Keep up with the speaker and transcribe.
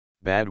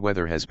Bad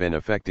weather has been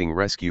affecting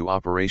rescue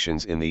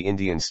operations in the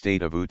Indian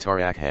state of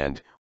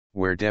Uttarakhand,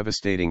 where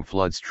devastating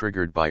floods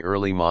triggered by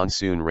early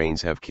monsoon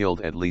rains have killed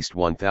at least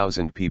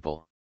 1,000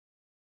 people.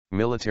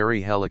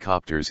 Military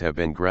helicopters have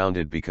been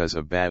grounded because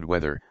of bad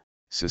weather,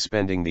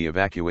 suspending the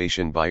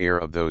evacuation by air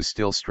of those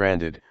still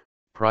stranded,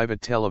 private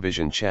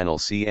television channel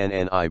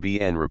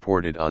CNN-IBN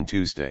reported on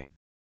Tuesday.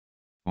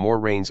 More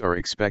rains are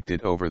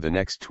expected over the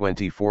next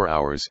 24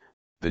 hours,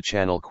 the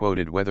channel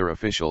quoted weather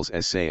officials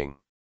as saying.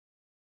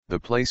 The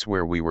place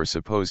where we were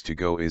supposed to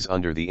go is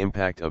under the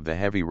impact of the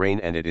heavy rain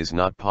and it is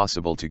not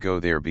possible to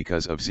go there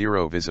because of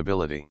zero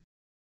visibility.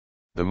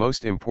 The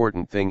most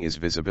important thing is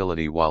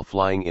visibility while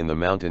flying in the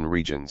mountain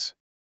regions.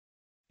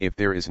 If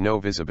there is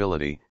no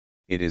visibility,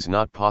 it is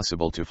not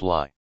possible to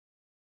fly.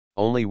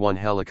 Only one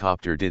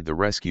helicopter did the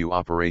rescue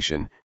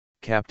operation,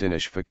 Captain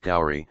Ashfaq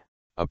Gauri,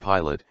 a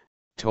pilot,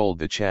 told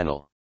the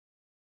channel.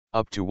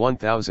 Up to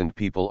 1,000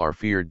 people are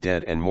feared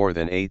dead and more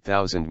than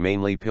 8,000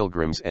 mainly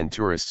pilgrims and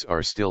tourists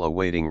are still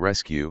awaiting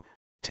rescue,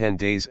 10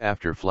 days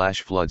after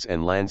flash floods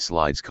and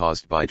landslides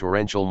caused by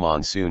torrential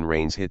monsoon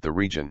rains hit the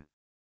region.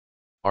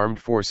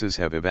 Armed forces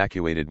have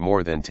evacuated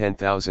more than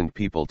 10,000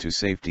 people to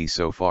safety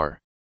so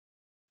far.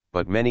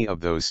 But many of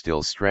those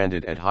still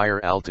stranded at higher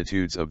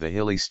altitudes of the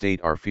hilly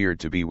state are feared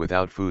to be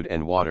without food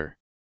and water.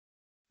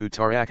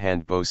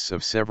 Uttarakhand boasts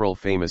of several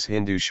famous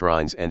Hindu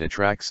shrines and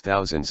attracts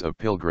thousands of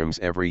pilgrims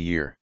every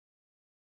year.